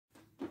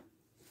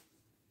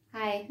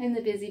Hi, I'm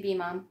the Busy Bee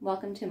Mom.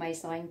 Welcome to my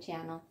sewing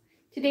channel.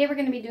 Today we're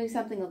going to be doing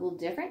something a little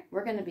different.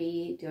 We're going to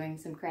be doing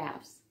some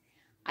crafts.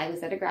 I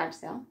was at a garage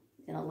sale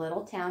in a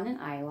little town in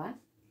Iowa,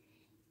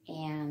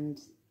 and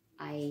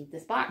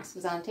this box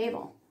was on the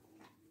table.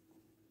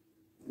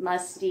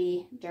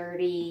 Musty,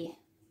 dirty.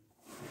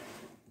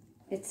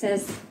 It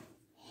says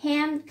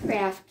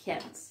handcraft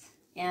kits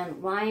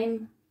and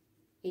lime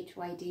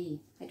HYD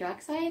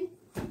hydroxide.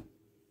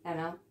 I don't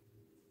know.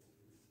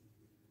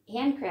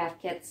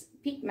 Handcraft kits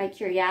piqued my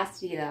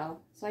curiosity though,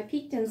 so I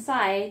peeked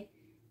inside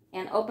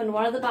and opened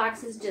one of the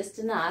boxes just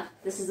enough.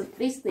 This is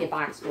basically a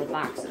box full of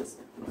boxes.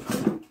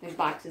 There's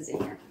boxes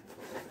in here,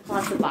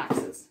 lots of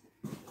boxes.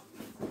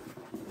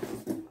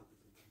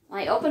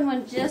 I opened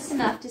one just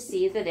enough to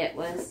see that it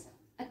was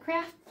a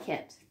craft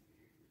kit.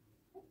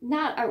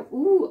 Not a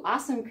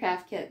awesome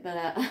craft kit,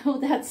 but oh,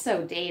 that's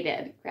so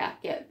dated,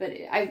 craft kit. But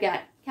I've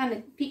got kind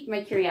of piqued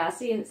my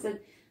curiosity, and it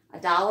said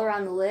 $1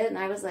 on the lid, and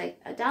I was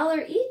like,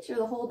 $1 each or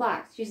the whole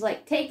box? She's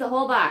like, take the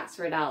whole box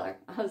for $1.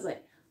 I was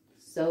like,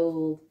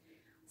 sold.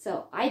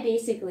 So I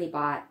basically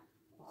bought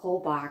a whole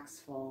box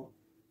full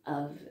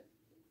of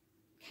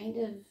kind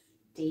of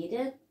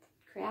dated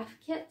craft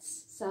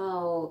kits.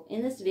 So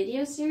in this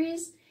video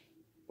series,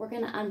 we're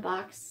going to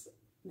unbox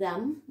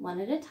them one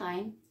at a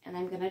time, and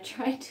I'm going to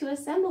try to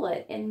assemble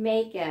it and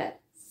make it.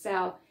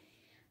 So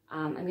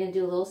I'm going to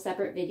do a little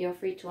separate video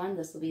for each one.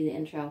 This will be the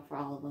intro for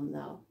all of them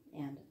though.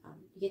 And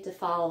you get to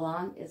follow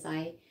along as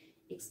I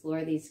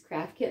explore these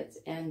craft kits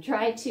and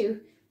try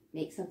to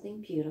make something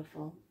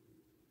beautiful.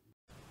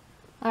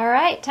 All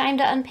right, time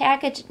to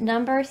unpackage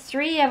number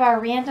 3 of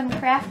our random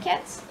craft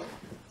kits.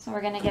 So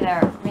we're going to get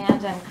our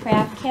random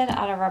craft kit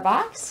out of our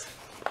box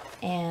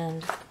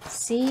and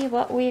see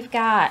what we've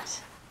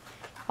got.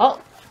 Oh,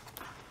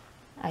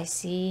 I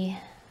see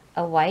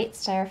a white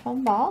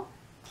styrofoam ball.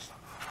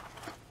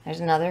 There's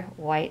another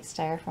white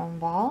styrofoam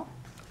ball.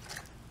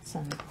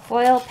 Some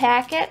foil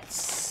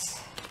packets.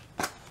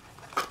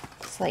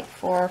 It's like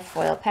 4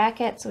 foil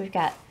packets. We've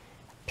got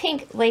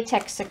pink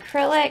latex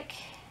acrylic,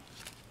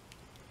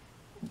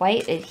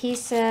 white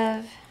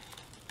adhesive,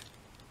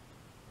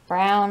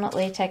 brown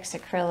latex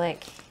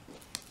acrylic,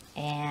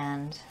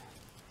 and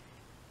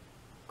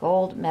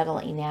gold metal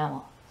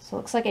enamel. So it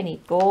looks like I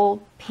need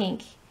gold,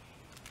 pink,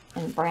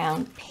 and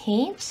brown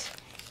paint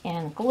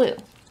and glue.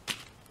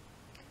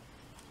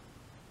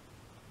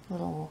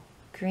 Little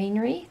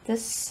greenery.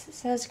 This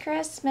says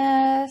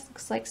Christmas.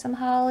 Looks like some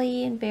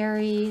holly and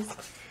berries.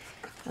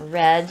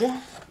 Red,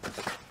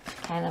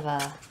 kind of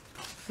a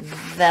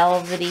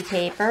velvety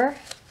paper.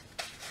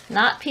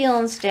 Not peel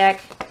and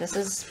stick. This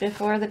is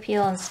before the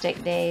peel and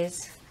stick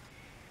days.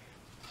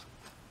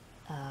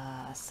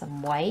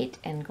 Some white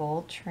and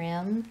gold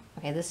trim.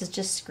 Okay, this is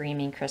just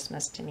screaming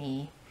Christmas to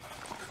me.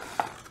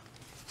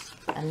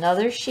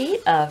 Another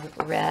sheet of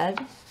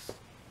red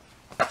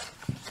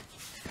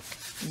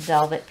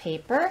velvet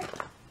paper.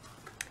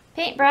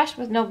 Paintbrush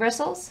with no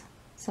bristles.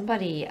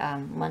 Somebody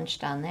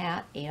munched on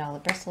that, ate all the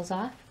bristles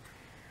off.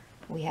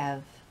 We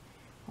have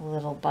a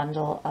little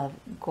bundle of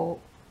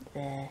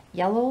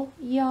yellow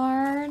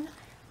yarn,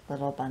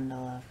 little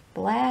bundle of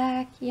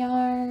black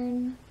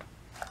yarn,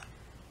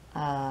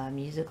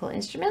 musical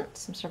instrument,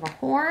 some sort of a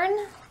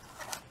horn,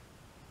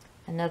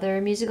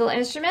 another musical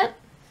instrument,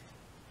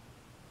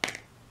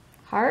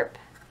 harp.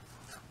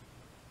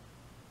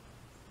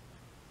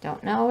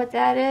 Don't know what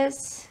that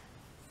is.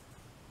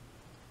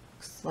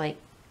 Looks like,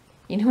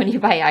 you know when you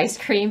buy ice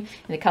cream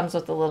and it comes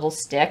with a little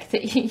stick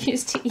that you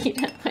use to eat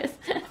it with?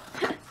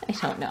 I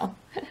don't know.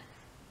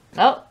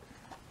 Oh,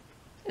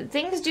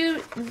 things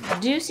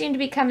do seem to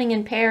be coming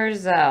in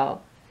pairs though.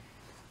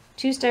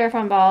 2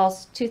 styrofoam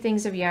balls, 2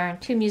 things of yarn,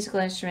 2 musical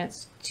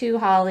instruments, 2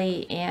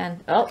 holly,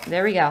 and oh,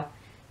 there we go.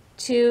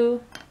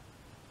 2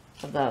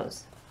 of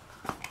those.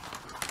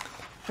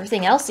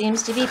 Everything else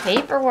seems to be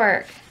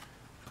paperwork.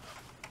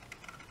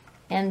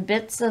 And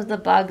bits of the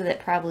bug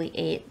that probably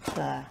ate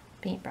the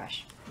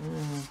paintbrush.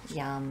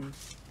 Yum.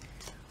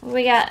 What do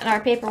we got in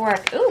our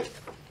paperwork? Ooh,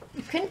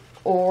 you can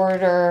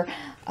order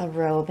a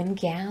robe and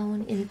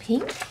gown in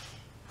pink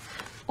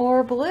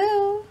or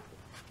blue.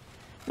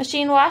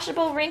 Machine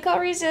washable, wrinkle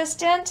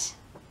resistant.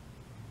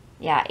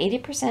 Yeah,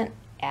 80%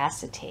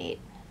 acetate.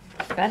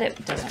 I bet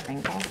it doesn't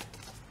wrinkle.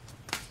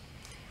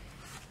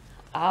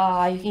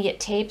 Ah, you can get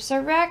tapes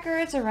or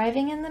records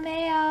arriving in the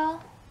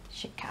mail.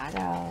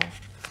 Chicago.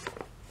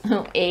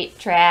 8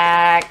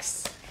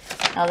 tracks.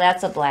 Oh,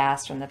 that's a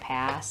blast from the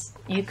past.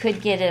 You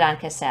could get it on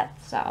cassette,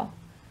 so.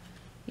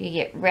 You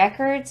get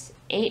records,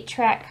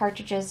 8-track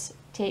cartridges,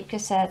 tape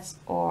cassettes,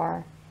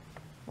 or,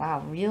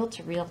 wow,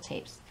 reel-to-reel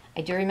tapes.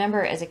 I do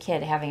remember as a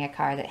kid having a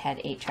car that had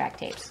 8-track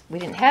tapes. We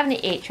didn't have any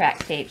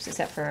 8-track tapes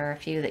except for a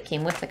few that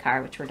came with the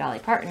car, which were Dolly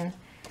Parton,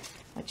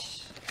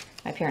 which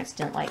my parents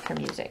didn't like her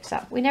music,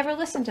 so we never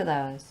listened to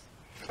those.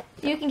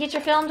 You can get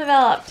your film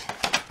developed.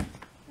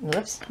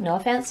 Whoops, no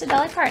offense to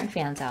Dolly Parton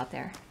fans out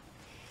there.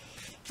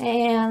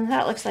 And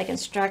that looks like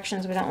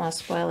instructions. We don't want to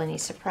spoil any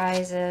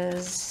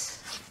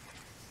surprises.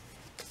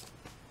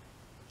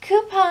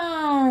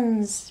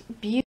 Coupons!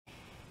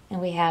 And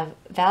we have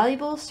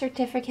valuable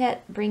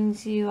certificate,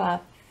 brings you a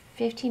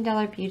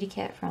 $15 beauty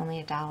kit for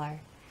only $1.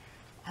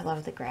 I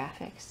love the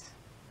graphics.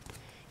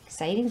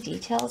 Exciting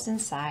details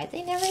inside.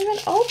 They never even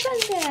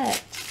opened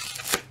it.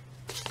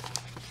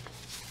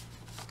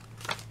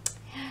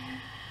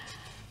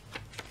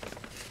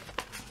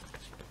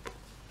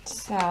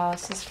 So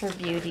this is for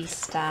beauty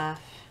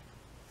stuff.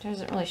 It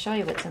doesn't really show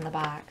you what's in the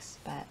box,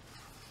 but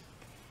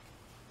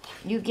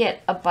you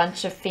get a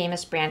bunch of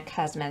famous brand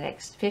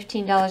cosmetics.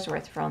 $15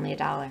 worth for only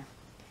 $1.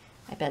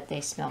 I bet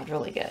they smelled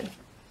really good.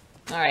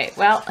 All right,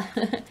 well,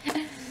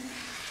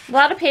 a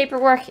lot of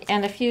paperwork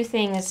and a few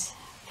things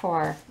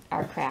for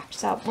our craft.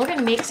 So we're going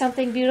to make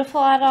something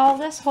beautiful out of all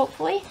this,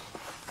 hopefully.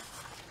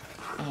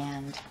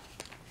 And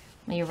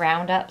let me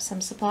round up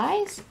some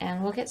supplies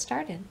and we'll get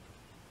started.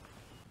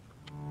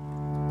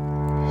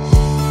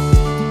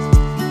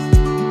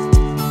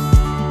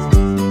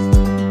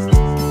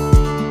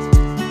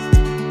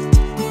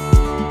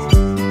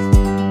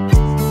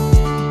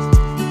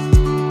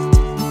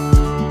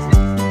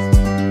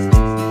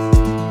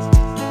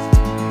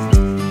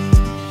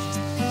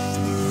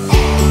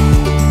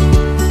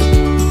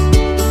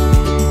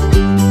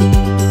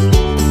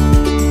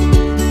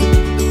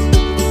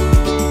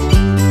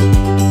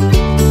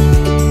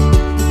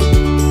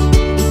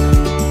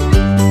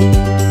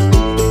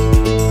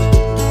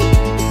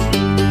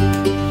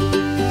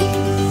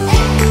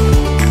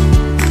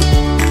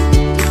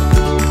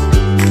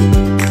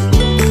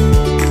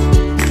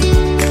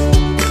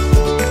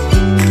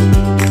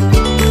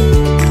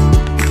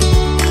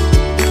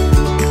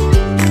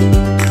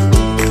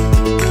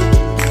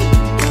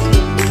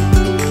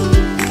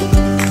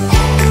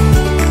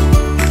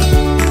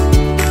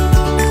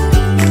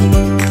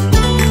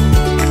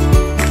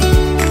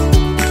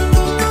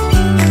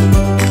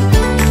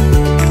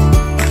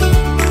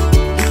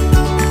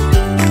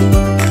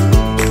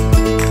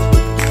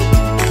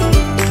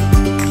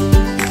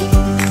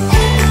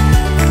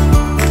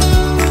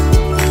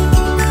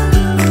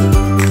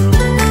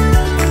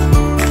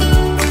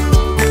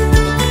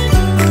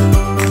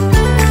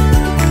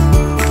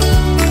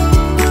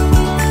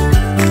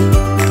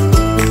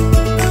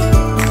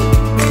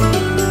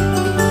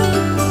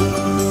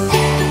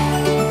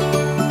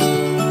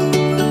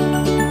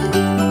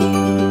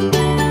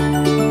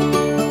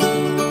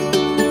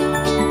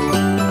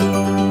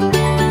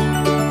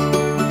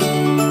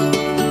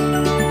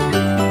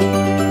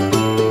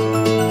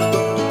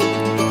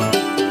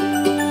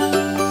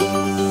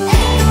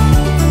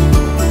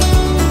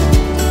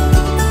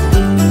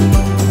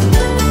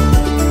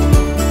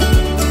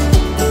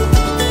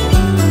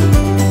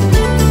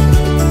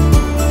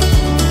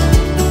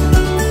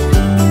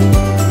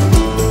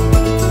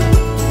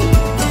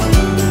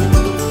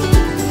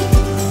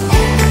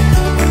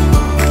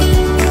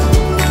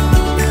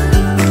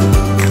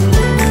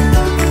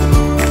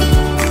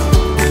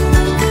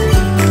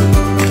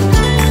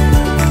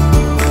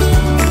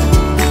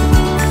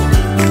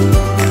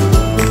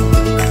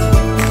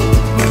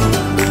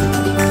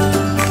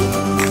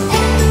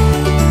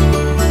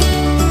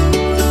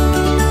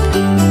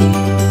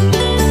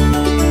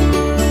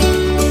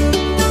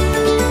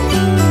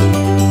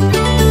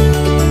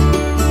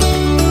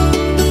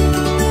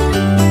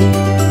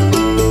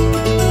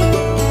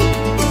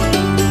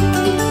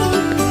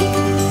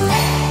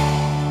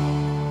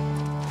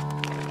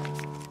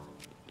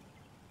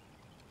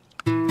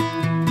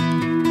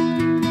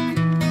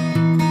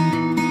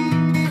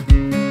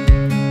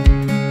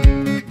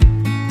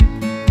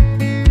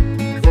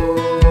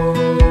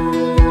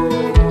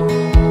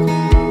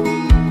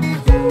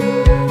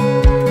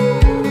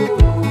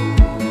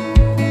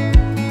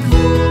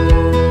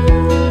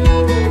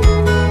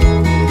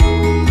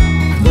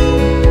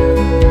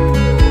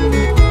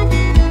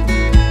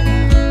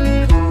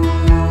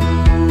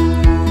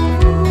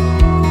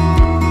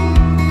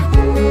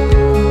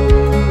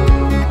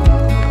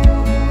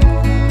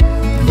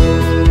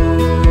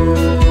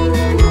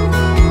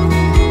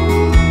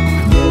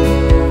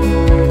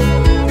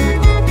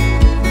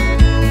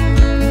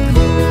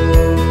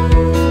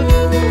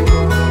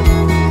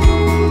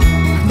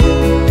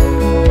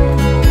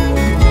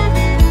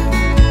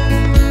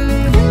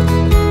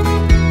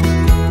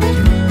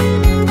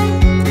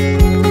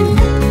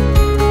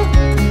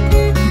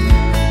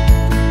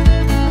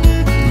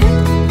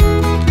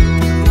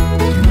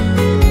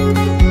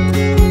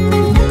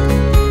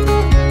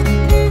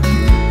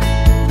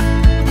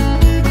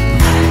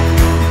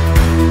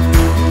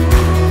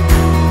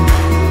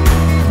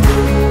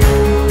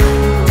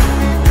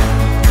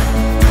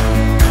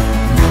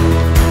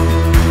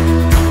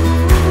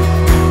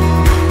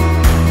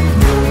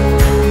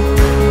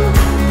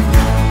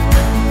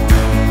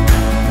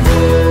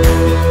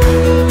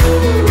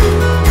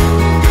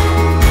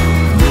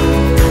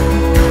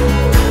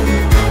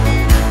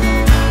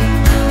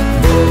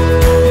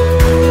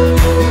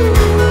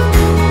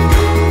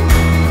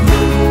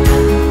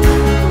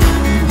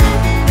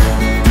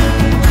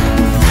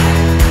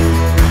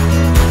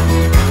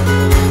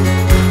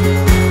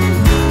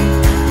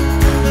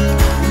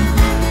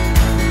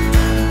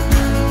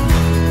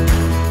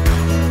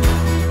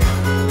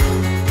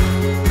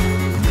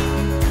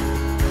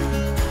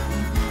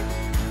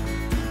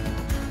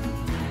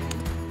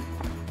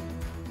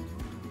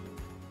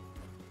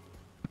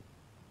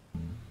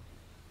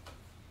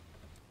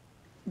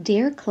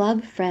 Dear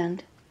club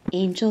friend,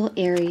 Angel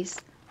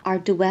Aries, our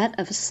duet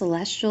of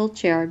celestial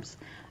cherubs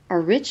are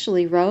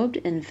richly robed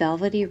in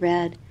velvety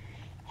red,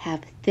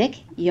 have thick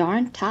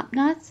yarn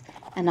topknots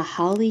and a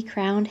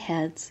holly-crowned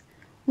heads.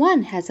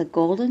 One has a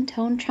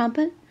golden-toned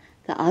trumpet,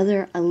 the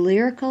other a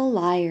lyrical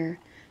lyre,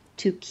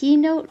 to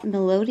keynote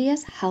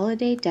melodious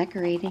holiday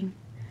decorating.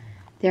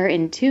 They're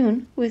in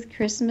tune with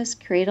Christmas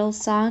cradle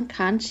song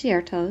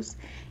concertos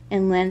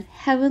and lend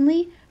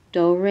heavenly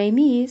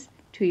do-re-mis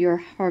to your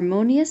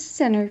harmonious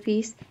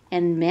centerpiece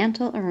and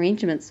mantle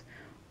arrangements,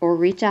 or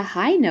reach a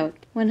high note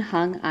when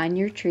hung on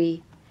your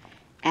tree.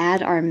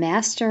 Add our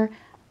master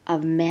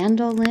of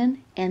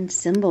mandolin and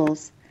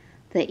cymbals,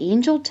 the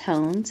angel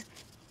tones,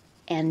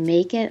 and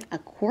make it a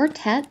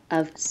quartet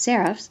of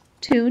seraphs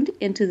tuned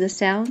into the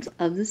sounds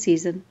of the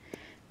season.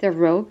 They're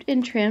robed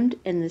and trimmed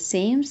in the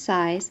same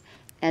size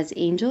as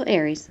Angel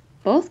Aries.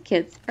 Both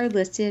kits are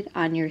listed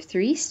on your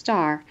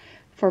 3-star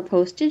for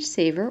postage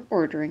saver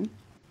ordering.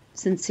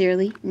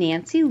 Sincerely,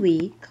 Nancy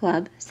Lee,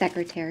 Club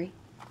Secretary.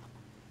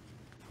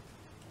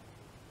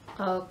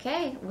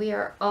 Okay, we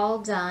are all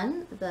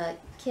done. The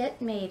kit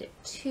made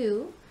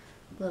 2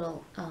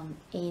 little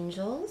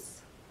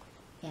angels,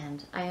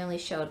 and I only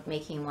showed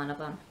making one of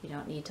them. You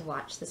don't need to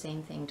watch the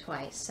same thing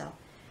twice. So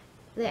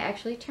they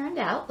actually turned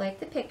out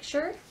like the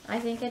picture. I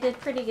think I did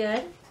pretty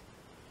good.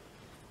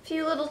 A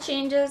few little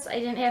changes. I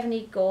didn't have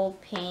any gold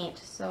paint,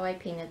 so I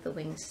painted the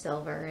wings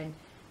silver, and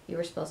you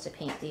were supposed to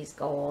paint these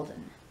gold,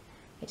 and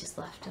I just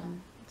left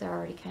them. They're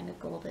already kind of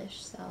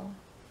goldish, so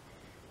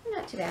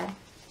not too bad.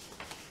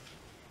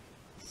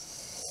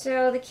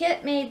 So the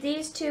kit made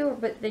these 2,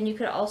 but then you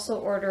could also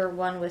order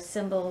one with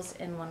cymbals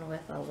and one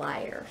with a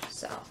lyre.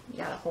 So you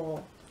got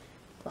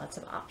lots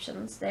of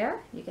options there.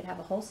 You could have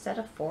a whole set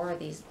of 4 of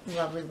these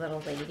lovely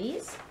little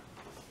ladies.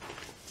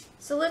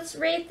 So let's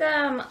rate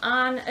them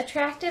on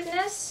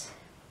attractiveness.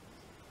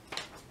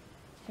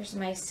 Here's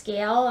my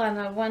scale on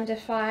a 1 to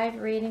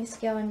 5 rating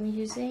scale I'm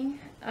using.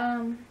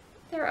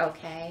 They're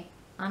okay.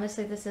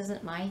 Honestly, this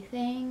isn't my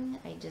thing.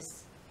 I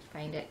just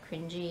find it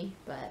cringy,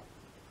 but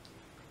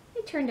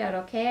they turned out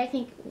okay. I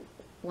think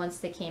once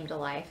they came to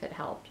life, it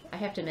helped. I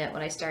have to admit,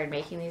 when I started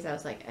making these, I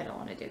was like, I don't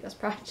want to do this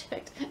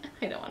project.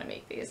 I don't want to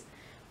make these.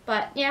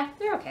 But yeah,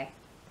 they're okay.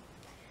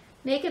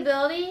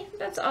 Makeability,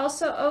 that's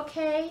also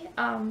okay.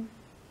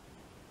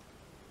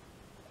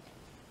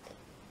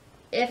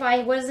 If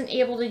I wasn't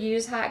able to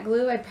use hot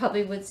glue, I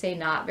probably would say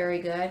not very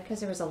good, because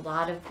there was a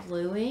lot of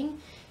gluing,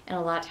 and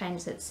a lot of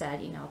times it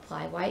said, you know,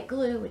 apply white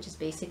glue, which is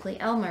basically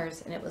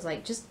Elmer's, and it was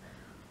like, just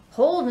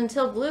hold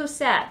until glue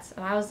sets.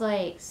 And I was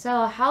like,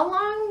 so how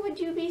long would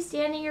you be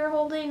standing here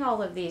holding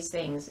all of these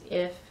things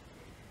if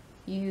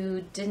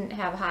you didn't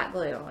have hot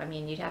glue? I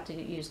mean, you'd have to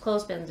use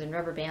clothespins and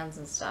rubber bands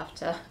and stuff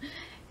to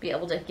be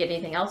able to get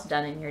anything else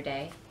done in your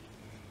day.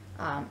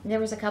 There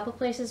was a couple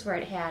places where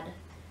it had,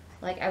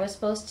 like, I was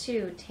supposed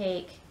to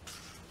take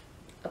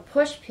a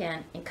push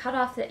pin and cut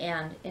off the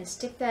end and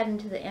stick that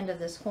into the end of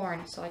this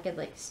horn so I could,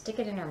 like, stick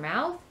it in her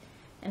mouth.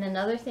 And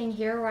another thing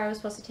here where I was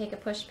supposed to take a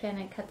push pin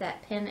and cut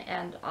that pin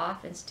end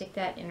off and stick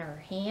that in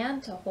her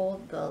hand to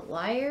hold the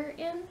lyre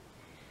in.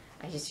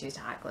 I just used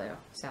hot glue.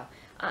 So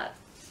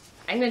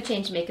I'm going to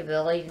change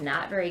makeability to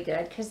not very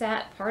good, because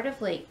that part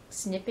of, like,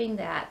 snipping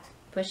that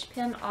push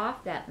pin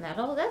off that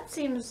metal, that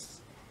seems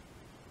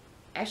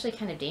actually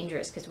kind of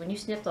dangerous, because when you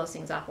snip those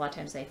things off, a lot of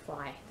times they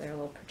fly. They're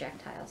little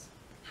projectiles.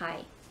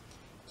 Hi.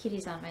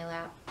 Kitty's on my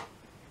lap.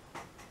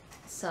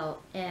 So,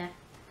 And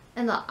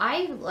the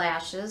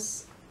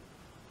eyelashes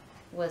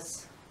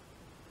was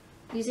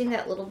using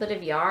that little bit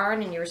of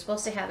yarn, and you were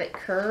supposed to have it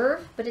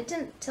curve, but it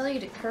didn't tell you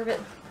to curve it.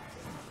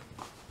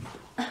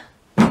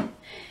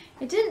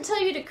 It didn't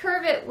tell you to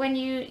curve it when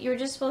you're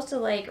just supposed to,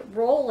 like,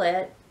 roll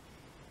it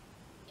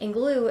in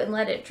glue and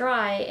let it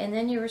dry, and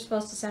then you were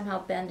supposed to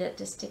somehow bend it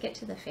to stick it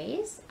to the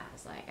face. I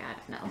was like, I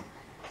don't know.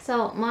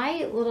 So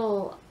my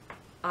little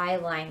eye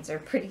lines are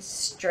pretty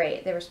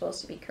straight. They were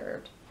supposed to be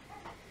curved.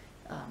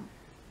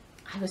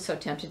 I was so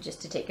tempted just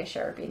to take a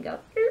Sharpie and go,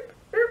 oop,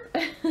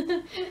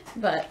 oop.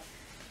 But,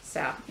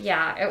 so,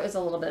 yeah, it was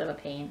a little bit of a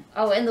pain.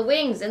 Oh, and the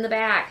wings in the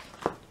back.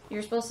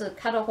 You're supposed to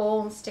cut a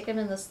hole and stick them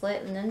in the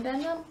slit and then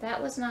bend them.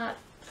 That was not,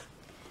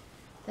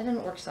 that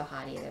didn't work so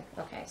hot either.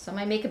 Okay, so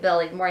my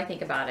makeability, the more I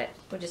think about it,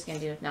 we're just going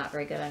to do not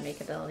very good on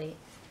makeability.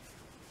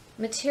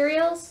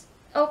 Materials,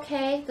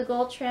 okay. The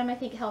gold trim, I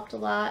think, helped a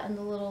lot, and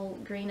the little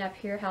green up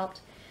here helped.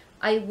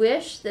 I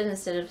wish that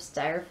instead of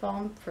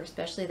styrofoam, for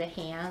especially the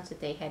hands,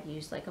 that they had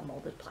used like a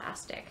molded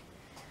plastic,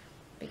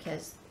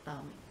 because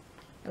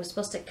I was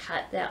supposed to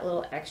cut that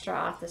little extra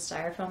off the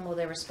styrofoam. Well,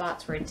 there were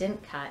spots where it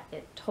didn't cut,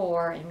 it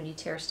tore, and when you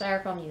tear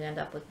styrofoam, you end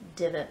up with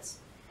divots.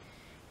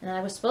 And then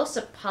I was supposed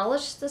to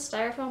polish the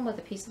styrofoam with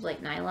a piece of,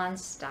 like, nylon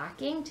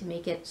stocking to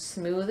make it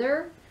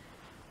smoother.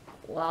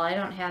 Well, I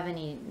don't have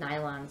any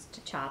nylons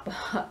to chop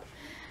up,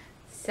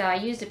 so I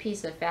used a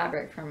piece of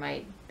fabric from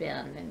my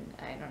bin, and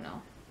I don't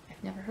know.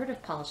 I've never heard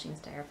of polishing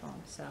styrofoam,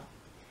 so.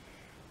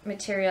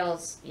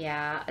 Materials,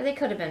 yeah, they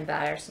could have been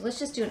better, so let's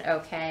just do an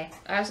okay.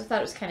 I also thought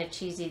it was kind of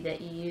cheesy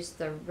that you used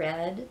the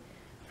red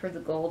for the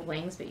gold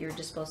wings, but you were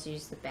just supposed to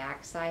use the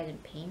back side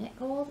and paint it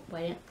gold.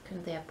 Why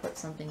couldn't they have put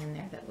something in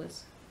there that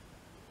was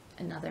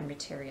another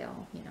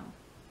material, you know,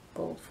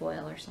 gold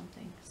foil or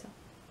something? So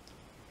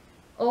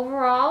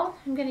overall,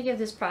 I'm going to give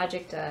this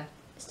project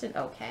just an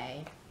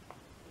okay.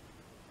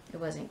 It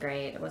wasn't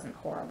great, it wasn't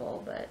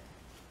horrible, but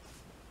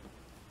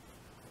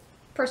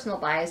personal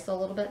bias a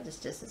little bit. This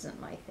just isn't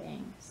my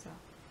thing. So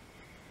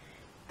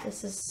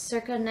this is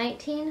circa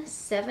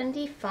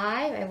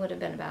 1975. I would have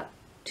been about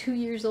 2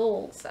 years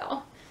old,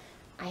 so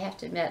I have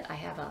to admit I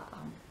have a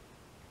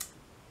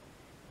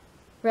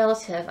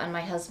relative on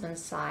my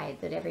husband's side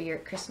that every year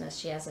at Christmas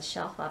she has a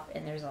shelf up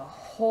and there's a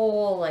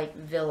whole like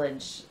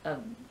village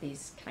of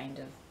these kind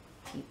of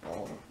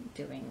people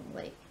doing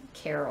like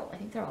carol. I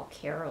think they're all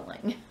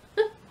caroling.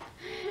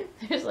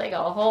 There's like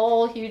a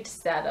whole huge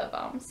set of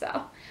them,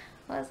 so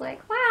I was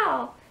like,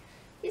 wow,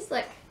 these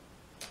look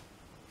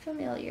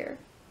familiar.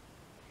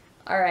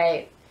 All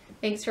right,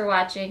 thanks for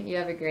watching. You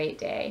have a great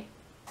day.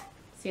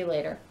 See you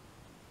later.